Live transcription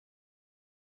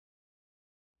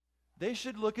they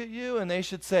should look at you and they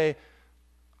should say,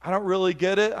 I don't really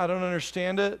get it, I don't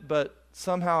understand it, but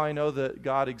somehow I know that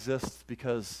God exists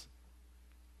because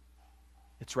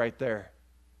it's right there.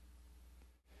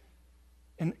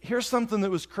 And here's something that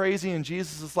was crazy in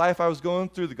Jesus' life. I was going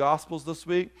through the Gospels this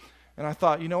week, and I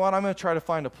thought, you know what, I'm going to try to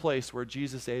find a place where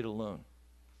Jesus ate alone,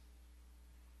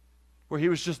 where he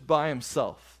was just by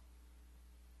himself.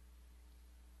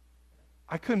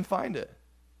 I couldn't find it.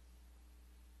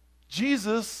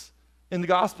 Jesus in the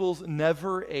Gospels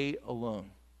never ate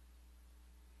alone.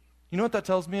 You know what that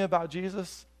tells me about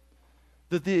Jesus?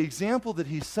 That the example that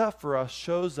he set for us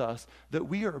shows us that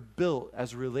we are built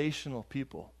as relational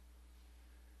people.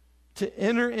 To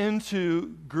enter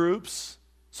into groups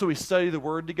so we study the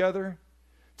Word together,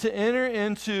 to enter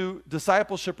into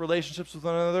discipleship relationships with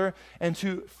one another, and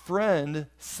to friend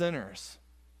sinners.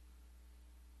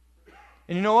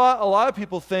 And you know what? A lot of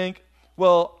people think,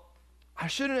 well, I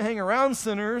shouldn't hang around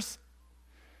sinners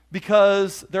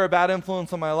because they're a bad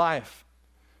influence on my life.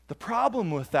 The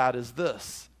problem with that is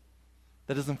this: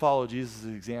 that doesn't follow Jesus'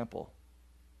 example.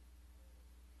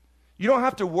 You don't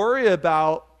have to worry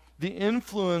about the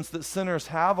influence that sinners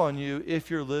have on you if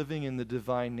you're living in the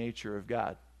divine nature of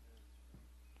God.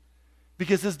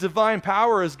 Because his divine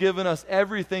power has given us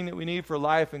everything that we need for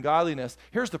life and godliness.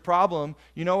 Here's the problem.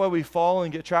 You know why we fall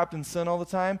and get trapped in sin all the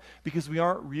time? Because we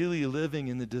aren't really living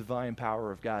in the divine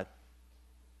power of God.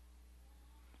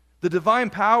 The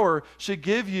divine power should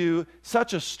give you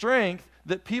such a strength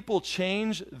that people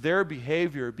change their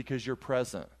behavior because you're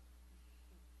present.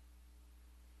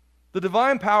 The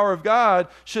divine power of God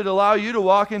should allow you to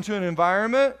walk into an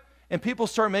environment and people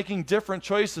start making different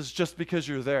choices just because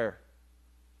you're there.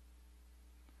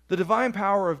 The divine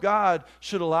power of God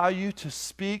should allow you to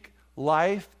speak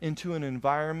life into an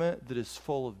environment that is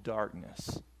full of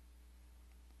darkness.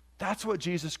 That's what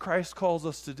Jesus Christ calls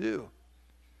us to do.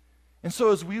 And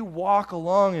so as we walk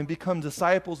along and become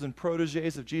disciples and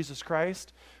proteges of Jesus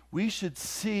Christ, we should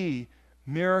see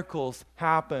miracles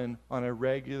happen on a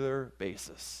regular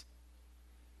basis.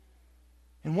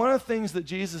 And one of the things that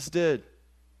Jesus did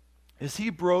is he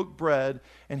broke bread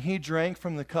and he drank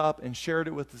from the cup and shared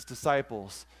it with his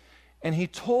disciples. And he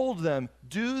told them,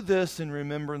 do this in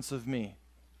remembrance of me.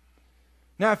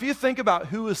 Now, if you think about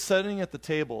who was sitting at the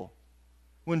table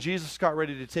when Jesus got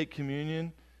ready to take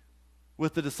communion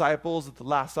with the disciples at the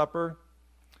Last Supper,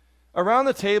 around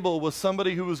the table was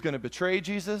somebody who was going to betray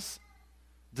Jesus,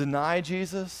 deny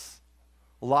Jesus,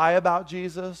 lie about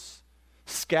Jesus,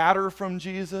 scatter from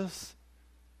Jesus,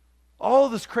 all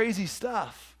of this crazy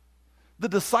stuff. The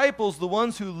disciples, the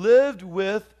ones who lived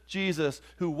with Jesus,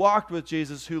 who walked with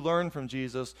Jesus, who learned from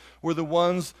Jesus, were the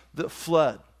ones that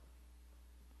fled.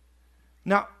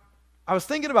 Now, I was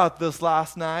thinking about this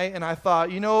last night, and I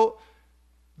thought, you know,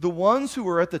 the ones who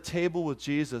were at the table with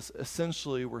Jesus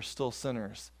essentially were still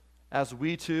sinners, as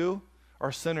we too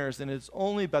are sinners, and it's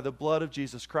only by the blood of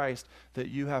Jesus Christ that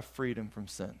you have freedom from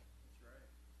sin.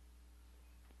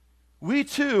 We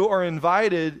too are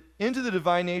invited into the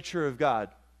divine nature of God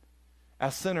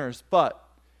as sinners, but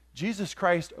Jesus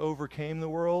Christ overcame the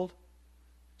world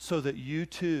so that you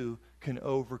too can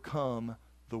overcome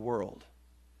the world.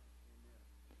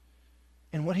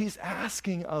 And what he's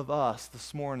asking of us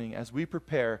this morning as we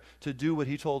prepare to do what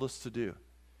he told us to do,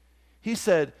 he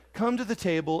said, come to the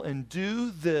table and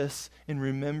do this in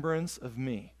remembrance of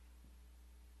me.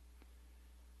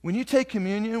 When you take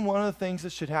communion, one of the things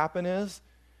that should happen is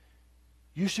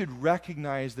you should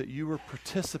recognize that you are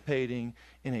participating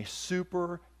in a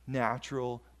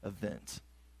supernatural event.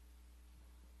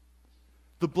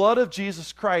 The blood of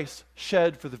Jesus Christ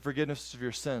shed for the forgiveness of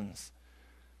your sins.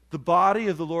 The body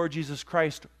of the Lord Jesus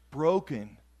Christ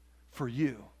broken for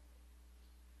you.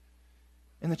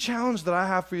 And the challenge that I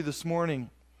have for you this morning,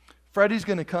 Freddie's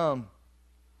going to come,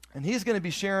 and he's going to be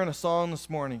sharing a song this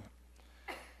morning.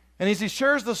 And as he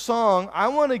shares the song, I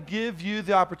want to give you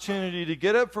the opportunity to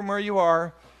get up from where you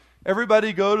are.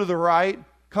 Everybody go to the right.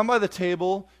 Come by the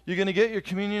table. You're going to get your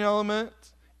communion element,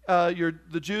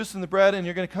 the juice and the bread, and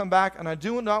you're going to come back. And I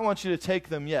do not want you to take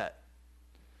them yet.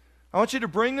 I want you to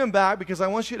bring them back because I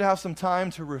want you to have some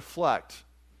time to reflect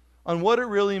on what it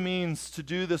really means to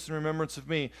do this in remembrance of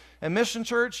me. At Mission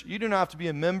Church, you do not have to be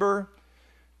a member.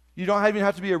 You don't even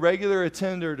have to be a regular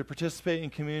attender to participate in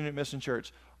communion at Mission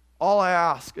Church. All I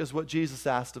ask is what Jesus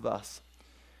asked of us,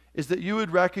 is that you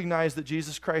would recognize that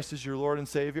Jesus Christ is your Lord and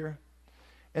Savior,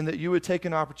 and that you would take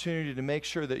an opportunity to make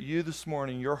sure that you this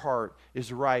morning, your heart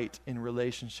is right in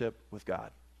relationship with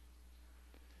God.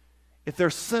 If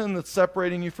there's sin that's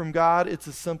separating you from God, it's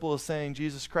as simple as saying,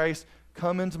 Jesus Christ,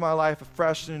 come into my life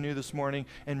afresh and anew this morning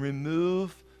and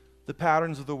remove the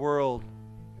patterns of the world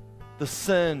the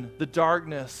sin, the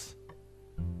darkness,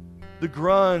 the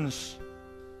grunge,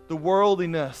 the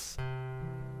worldliness.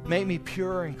 Make me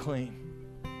pure and clean.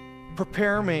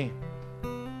 Prepare me.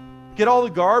 Get all the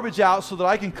garbage out so that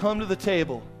I can come to the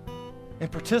table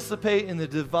and participate in the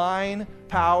divine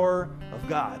power of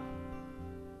God.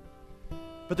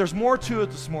 But there's more to it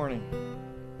this morning.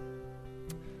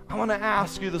 I want to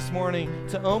ask you this morning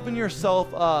to open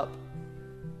yourself up,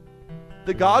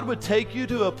 that God would take you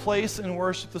to a place in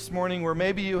worship this morning where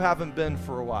maybe you haven't been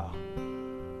for a while,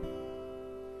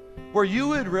 where you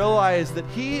would realize that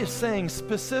He is saying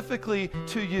specifically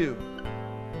to you,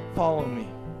 follow me.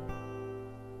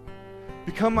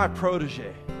 Become my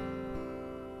protege.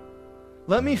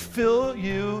 Let me fill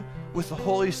you with the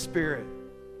Holy Spirit.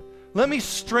 Let me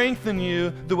strengthen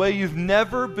you the way you've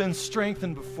never been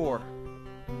strengthened before.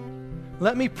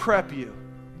 Let me prep you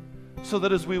so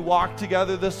that as we walk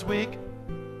together this week,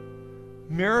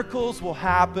 miracles will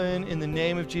happen in the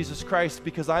name of Jesus Christ,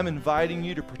 because I'm inviting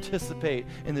you to participate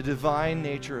in the divine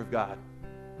nature of God.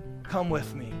 Come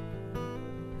with me.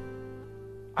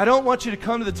 I don't want you to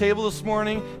come to the table this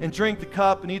morning and drink the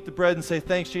cup and eat the bread and say,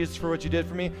 thanks, Jesus, for what you did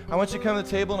for me. I want you to come to the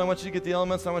table and I want you to get the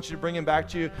elements and I want you to bring them back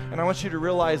to you. And I want you to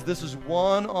realize this is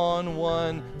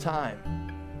one-on-one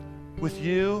time with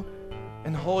you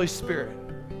and the Holy Spirit.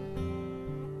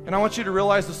 And I want you to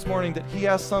realize this morning that He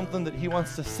has something that He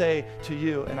wants to say to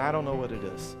you, and I don't know what it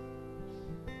is.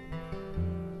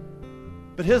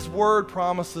 But His Word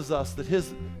promises us that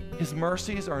His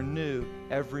mercies are new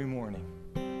every morning.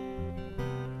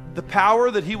 The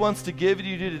power that He wants to give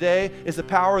you today is a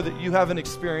power that you haven't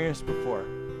experienced before.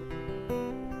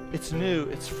 It's new,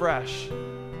 it's fresh,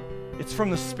 it's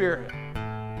from the Spirit.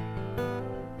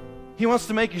 He wants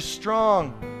to make you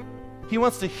strong. He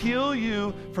wants to heal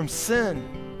you from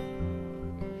sin.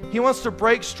 He wants to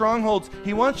break strongholds.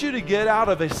 He wants you to get out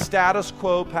of a status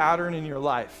quo pattern in your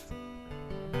life.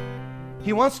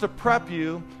 He wants to prep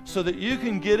you so that you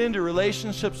can get into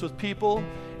relationships with people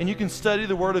and you can study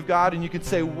the Word of God and you can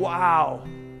say, wow,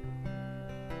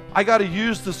 I got to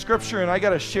use the Scripture and I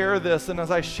got to share this. And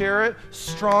as I share it,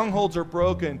 strongholds are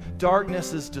broken.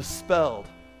 Darkness is dispelled.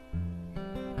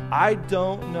 I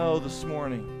don't know this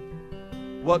morning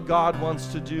what God wants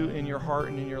to do in your heart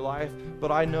and in your life,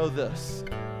 but I know this.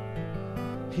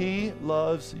 He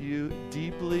loves you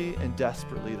deeply and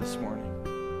desperately this morning.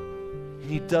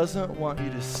 He doesn't want you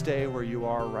to stay where you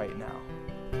are right now.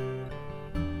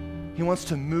 He wants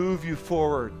to move you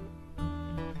forward.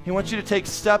 He wants you to take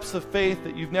steps of faith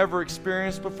that you've never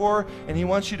experienced before, and He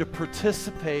wants you to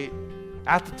participate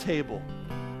at the table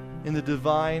in the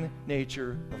divine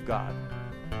nature of God.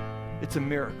 It's a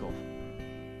miracle.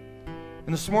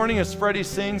 And this morning as Freddie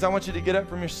sings, I want you to get up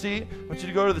from your seat. I want you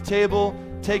to go to the table,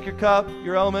 take your cup,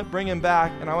 your element, bring him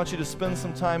back, and I want you to spend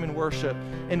some time in worship.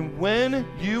 And when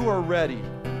you are ready,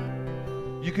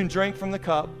 you can drink from the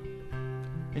cup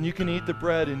and you can eat the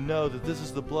bread and know that this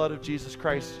is the blood of Jesus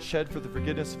Christ shed for the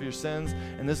forgiveness of your sins,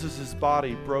 and this is His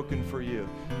body broken for you.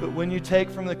 But when you take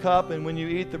from the cup and when you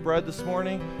eat the bread this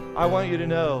morning, I want you to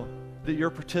know that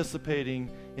you're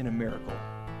participating in a miracle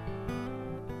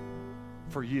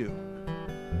for you.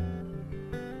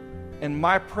 And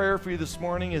my prayer for you this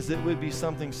morning is it would be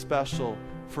something special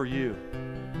for you,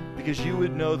 because you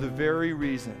would know the very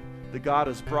reason that God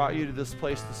has brought you to this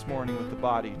place this morning with the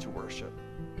body to worship.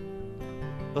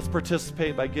 Let's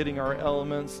participate by getting our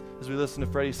elements as we listen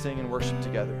to Freddie sing and worship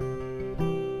together.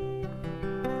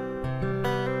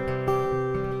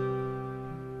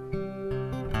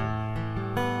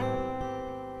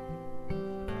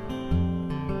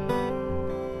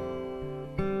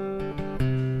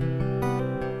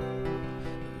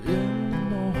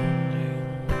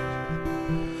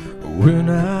 When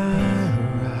I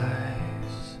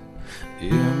rise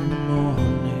in the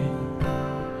morning,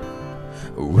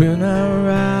 when I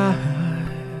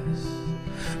rise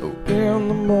in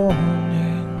the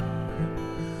morning,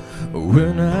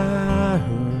 when I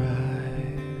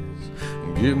rise,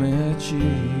 give me Jesus.